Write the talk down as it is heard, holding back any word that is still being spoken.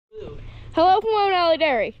Hello from Wagon Alley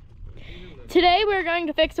Dairy. Today we're going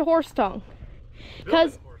to fix a horse tongue.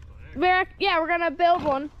 Because we're gonna build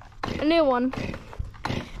one, a new one.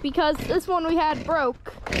 Because this one we had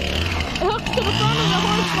broke. It hooks to the front of the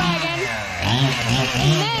horse wagon,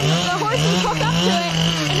 and then the horses hook up to it,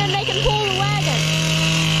 and then they can pull the wagon.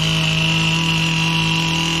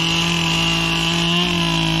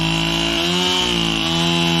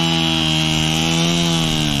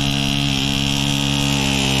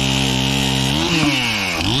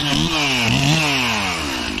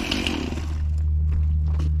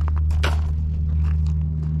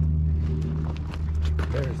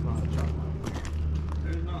 There's not a truck.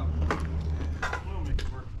 There's not. We'll make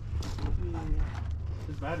it work.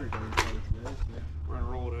 This battery's already charged today, so We're gonna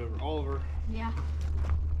roll it over. Oliver. Yeah.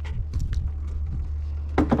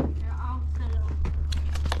 Here, I'll set it on.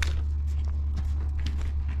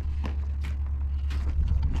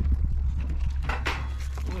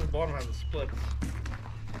 The bottom has a split.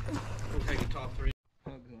 We'll take the top three.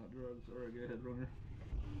 Hugs, not drugs. Alright, go ahead, runner.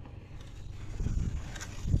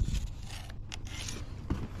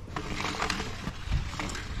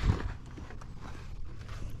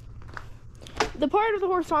 The part of the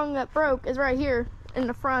horse tongue that broke is right here in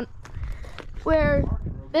the front, where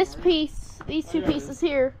this piece, these two pieces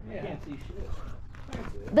here,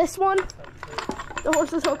 this one, the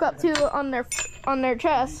horses hook up to on their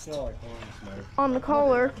chest, on the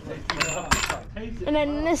collar, and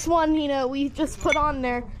then this one, you know, we just put on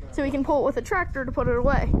there so we can pull it with a tractor to put it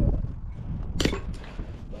away.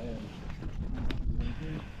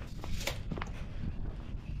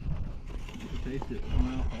 Taste it.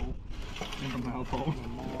 Mouth hole. In the mouth hole.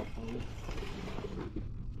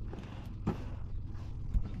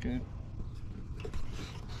 Okay.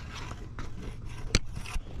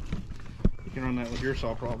 You can run that with your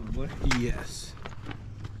saw probably. yes.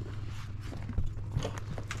 Here,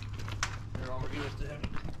 I'll give this to him.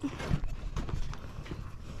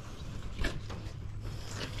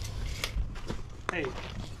 Hey,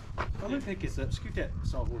 I'm gonna pick this up. Scoot that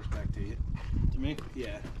sawhorse back to you. To me?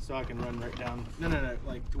 Yeah, so I can run right down. No,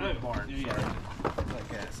 like toward the barn. yeah, Sorry. Like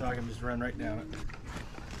that, so I can just run right down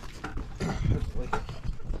it. Hopefully.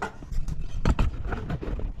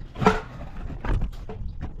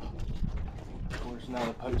 Of course, now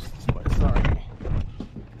the posts, but sorry.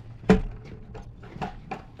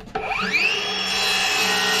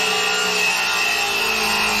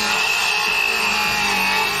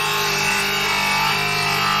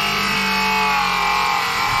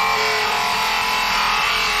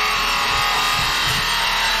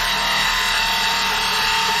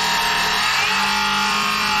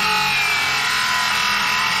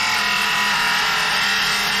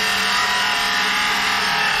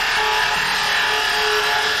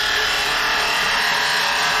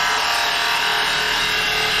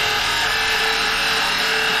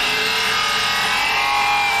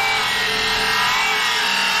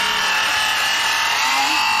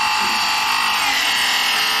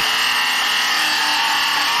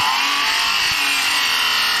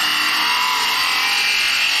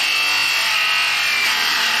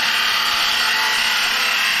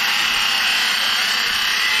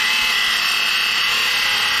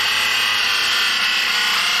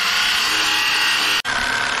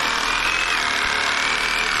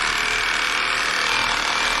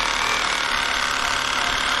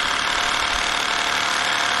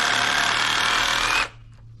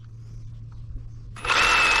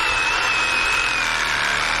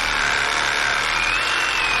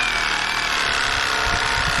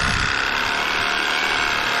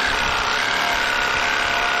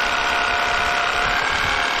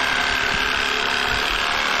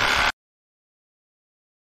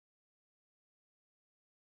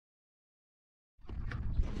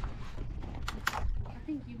 I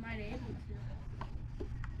think you might be able to.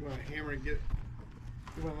 You want a hammer and get it?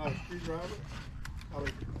 You want another screwdriver?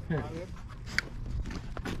 Here.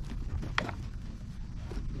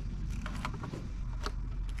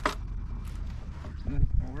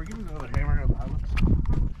 We're giving another hammer to the islands.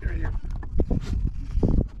 Here, here.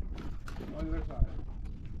 On the other side.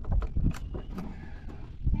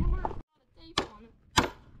 Hammer, not a tape on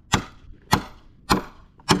it.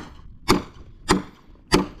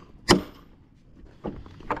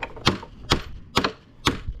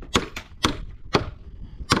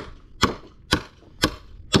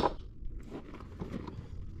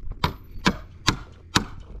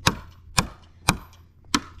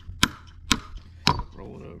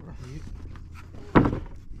 Roll it over.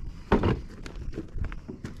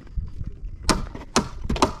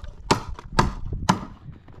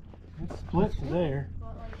 It splits there.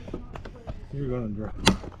 You're gonna drop.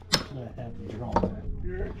 I have to draw that.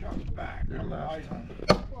 Here it comes back. did last time.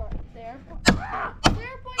 What? The airplane? Ah! The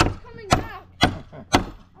airplane's coming back.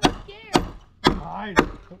 I'm scared. Hide.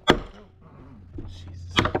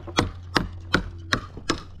 Jesus.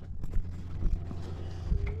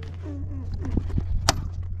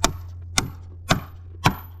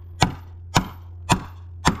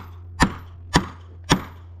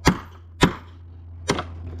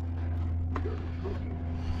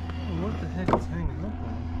 What the heck is hanging up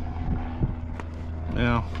on?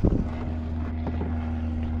 Yeah.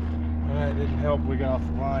 Well, that didn't help. We got off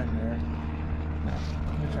the line there.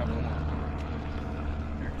 Which I don't want.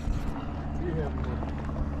 You have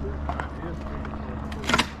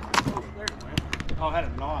Oh, I had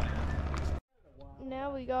a knot in it.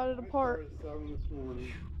 Now we got it apart.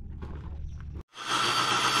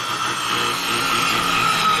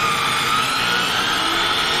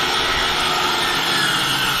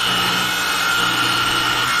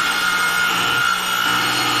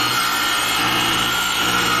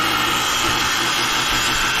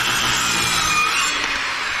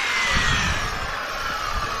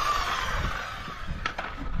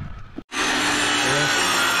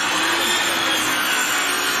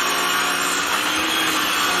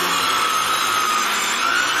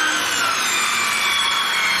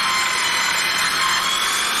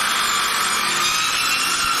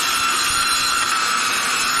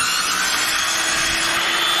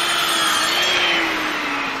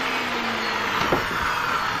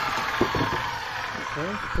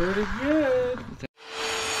 That's pretty good.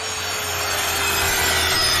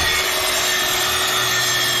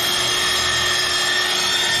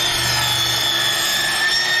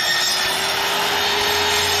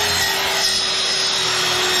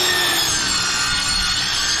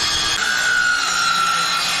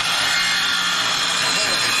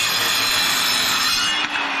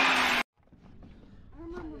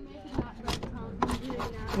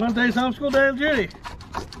 Want to tell you something, School Day, Judy?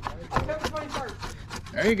 October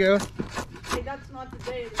 21st. There you go. Hey, that's not the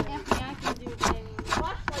day of the Yeah, I can do that.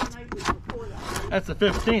 flashlight night was before that. Right? That's the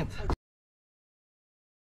 15th.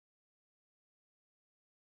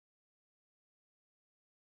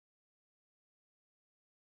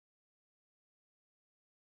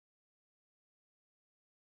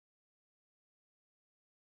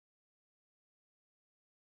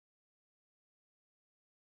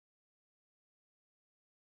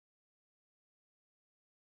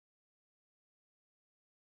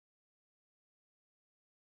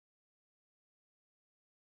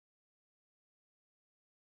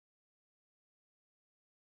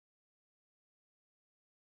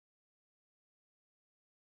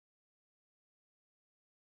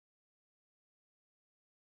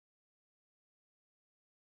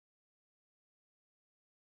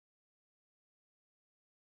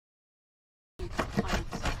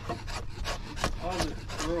 All the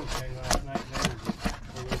girls came last night.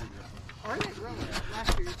 Aren't they growing?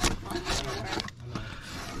 Last year's was fine.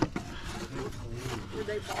 Were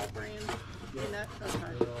they ball brand? In that?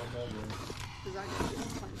 Okay. Because I can get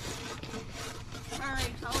some.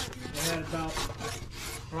 Alright, I'll let you They know. had about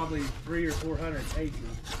probably 300 or 400 cases.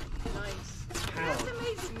 Nice. Power. That's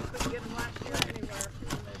amazing. You couldn't get them last year anywhere.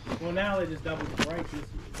 Well, now they just doubled the price this year.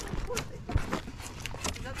 Of course they did.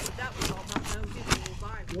 That's what that was all about. No people will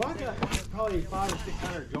buy. Well, I got probably 500 or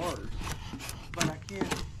 600 yards, but I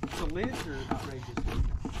can't. The lids are outrageous.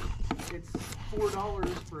 It's $4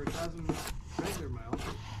 for a dozen regular mounts,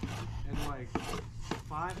 and like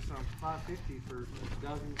 $5.50 for a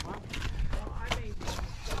dozen pumps. Well, I made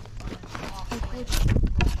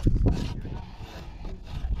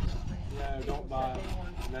No, don't buy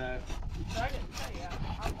them. No. I didn't say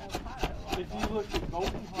I'm Ohio. If you look at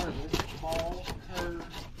Golden Harvest, Ball, Curve,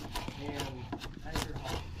 and Anchor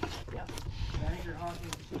Hawk. Yep. Anchor Hawk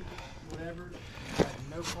is whatever. I have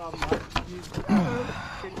no problem. I use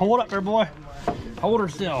Hold up there, boy. Hold her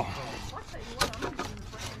still. Well, I'll tell you what, I'm using the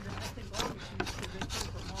brand that I think all of you use because they came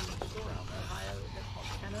from Mom's store out in Ohio. They're called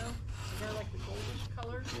Tenno. They're like the goldish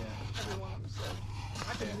colors. Yeah. Every one of them. So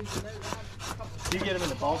I've been using those. I have a couple. Do you get them in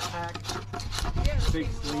the bulk pack? Yeah, they big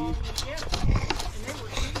came along sleeve? with- Yeah. And they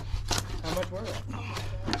were cheap. How much were they? Oh my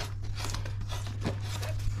God.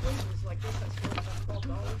 That sleeve was like this. That's worth about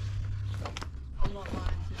 $12. I'm not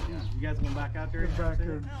lying to you. You guys going back out there? Get back there.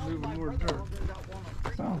 No, Moving my more brother dirt. ordered about one on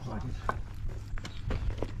three. Sounds like it.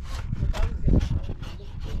 If I was getting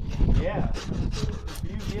some, Yeah.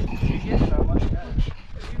 If you get some, let me know.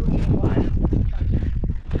 if you were gonna buy it.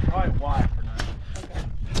 Probably wide for now. Okay.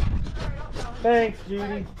 All right, I'll tell him. Thanks,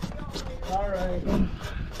 Judy. All right.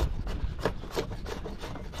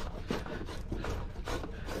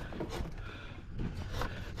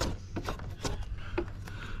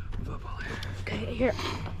 Okay, here.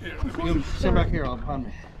 You stand back here on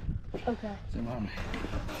me. Okay. Stand behind me.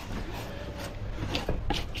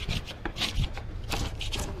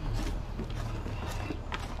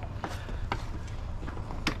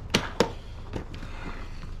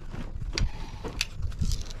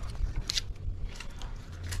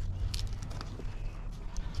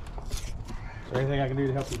 Is there anything I can do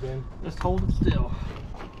to help you, Ben? Just hold it still.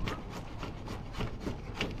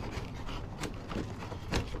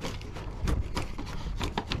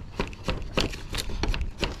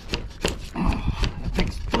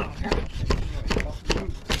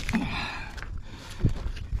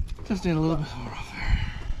 Just need a little bit more off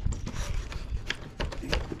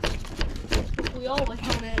there. We always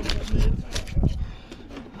come in and move.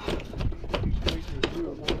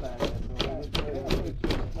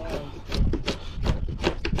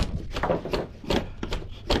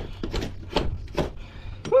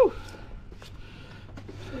 Woo!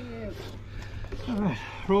 Alright,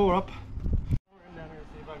 roll up.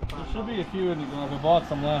 There should be a few in the glove. I bought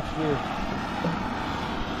some last year.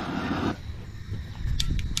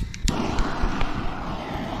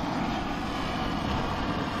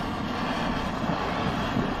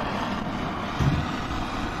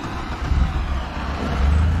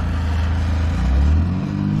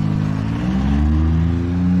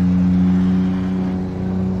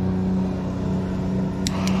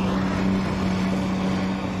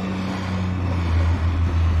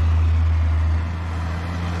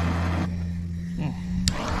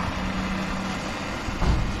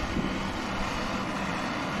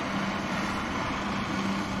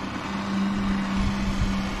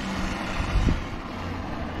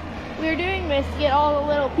 We were doing this to get all the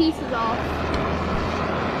little pieces off.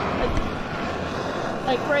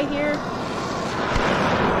 Like right here.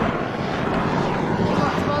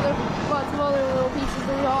 Lots of other little pieces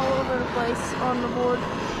that are all over the place on the board.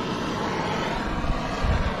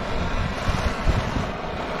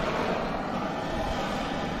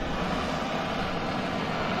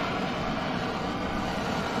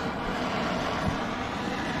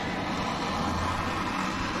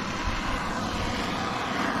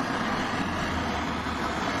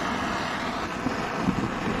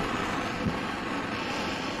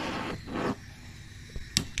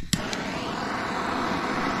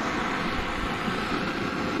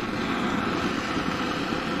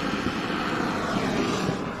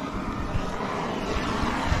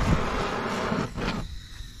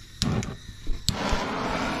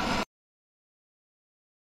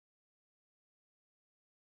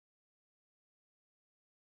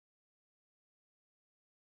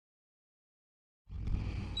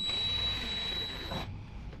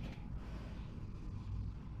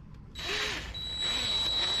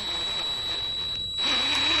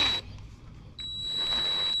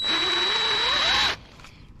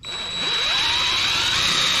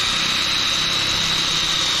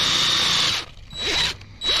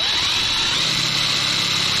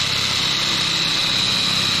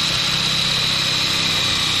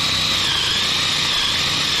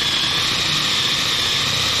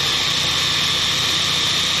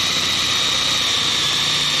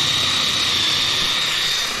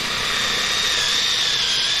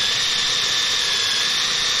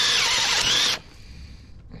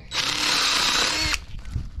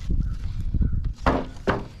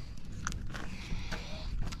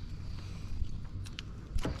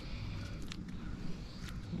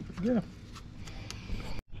 Yeah.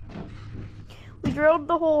 We drilled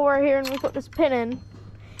the hole right here and we put this pin in.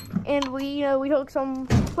 And we took some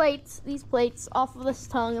plates, these plates, off of this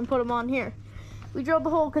tongue and put them on here. We drilled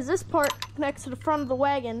the hole because this part connects to the front of the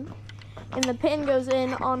wagon and the pin goes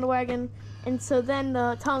in on the wagon, and so then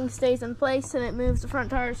the tongue stays in place and it moves the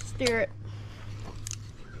front tires to steer it.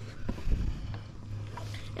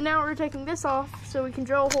 And now we're taking this off so we can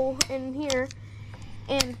drill a hole in here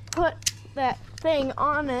and put that thing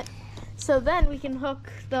on it, so then we can hook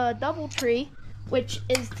the double tree, which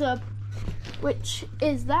is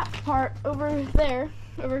that part over there,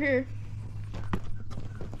 over here.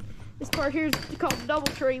 This part here is called the double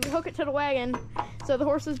tree. We hook it to the wagon so the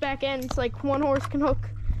horse's back end, it's like one horse can hook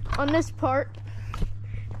on this part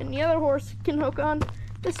and the other horse can hook on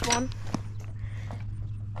this one.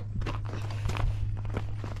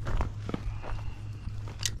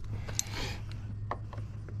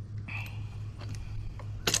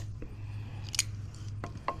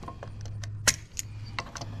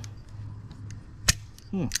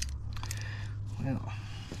 Well.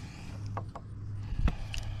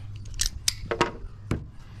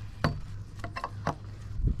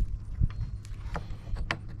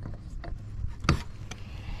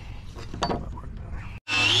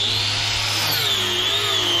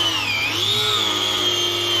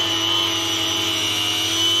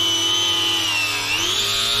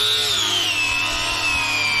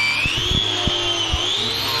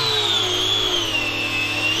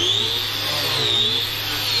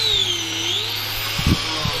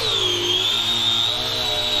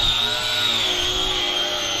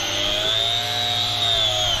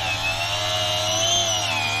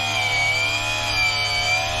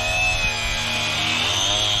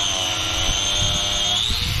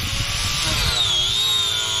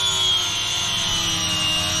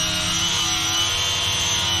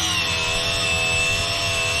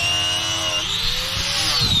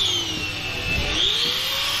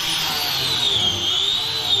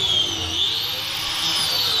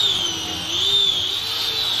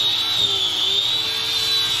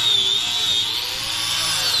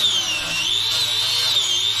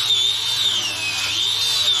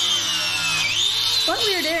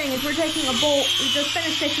 we're taking a bolt. We just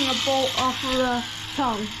finished taking a bolt off of the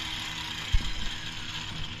tongue.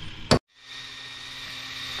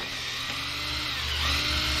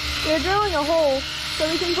 We're drilling a hole so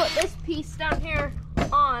we can put this piece down here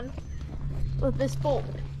on with this bolt.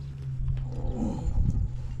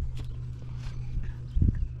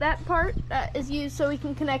 That part that is used so we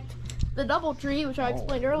can connect the double tree, which I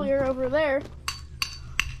explained earlier over there,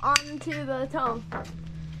 onto the tongue.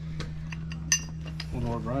 When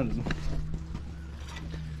we're grinding.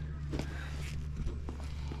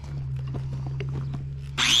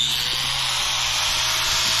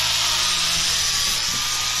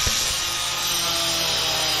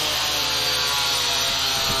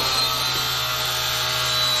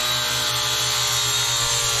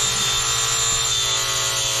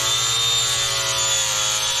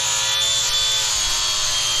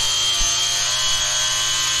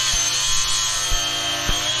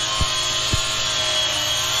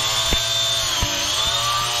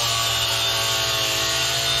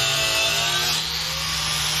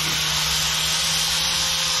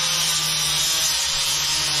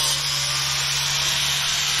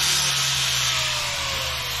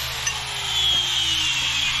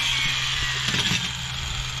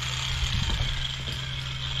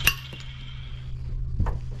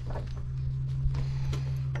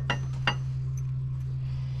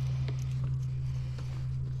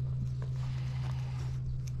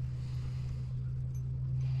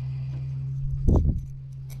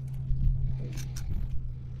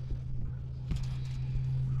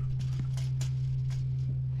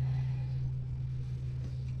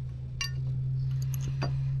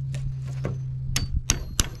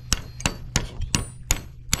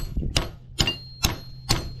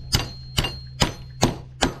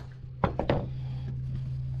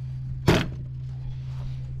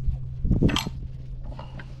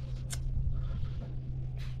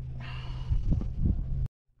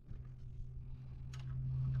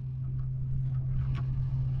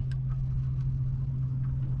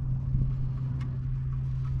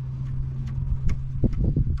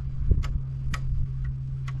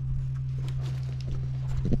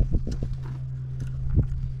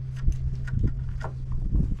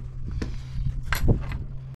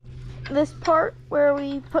 This part where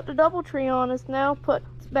we put the double tree on is now put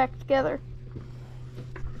back together.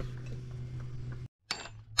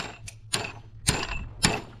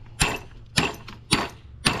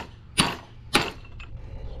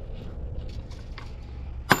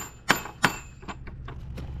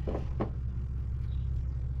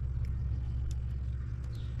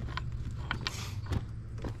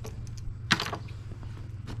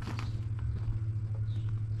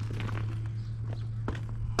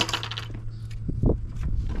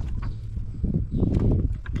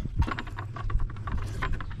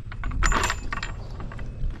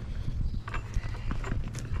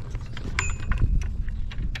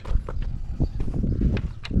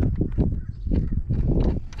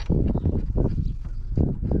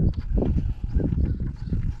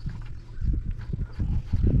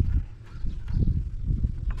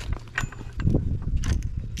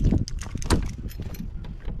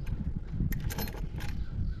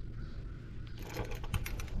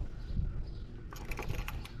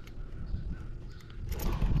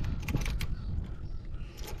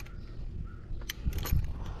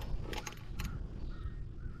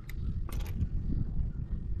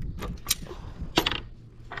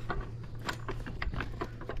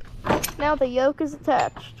 Now the yoke is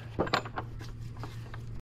attached.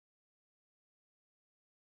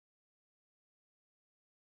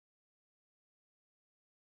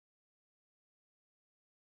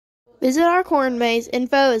 Visit our corn maze.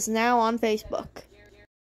 Info is now on Facebook.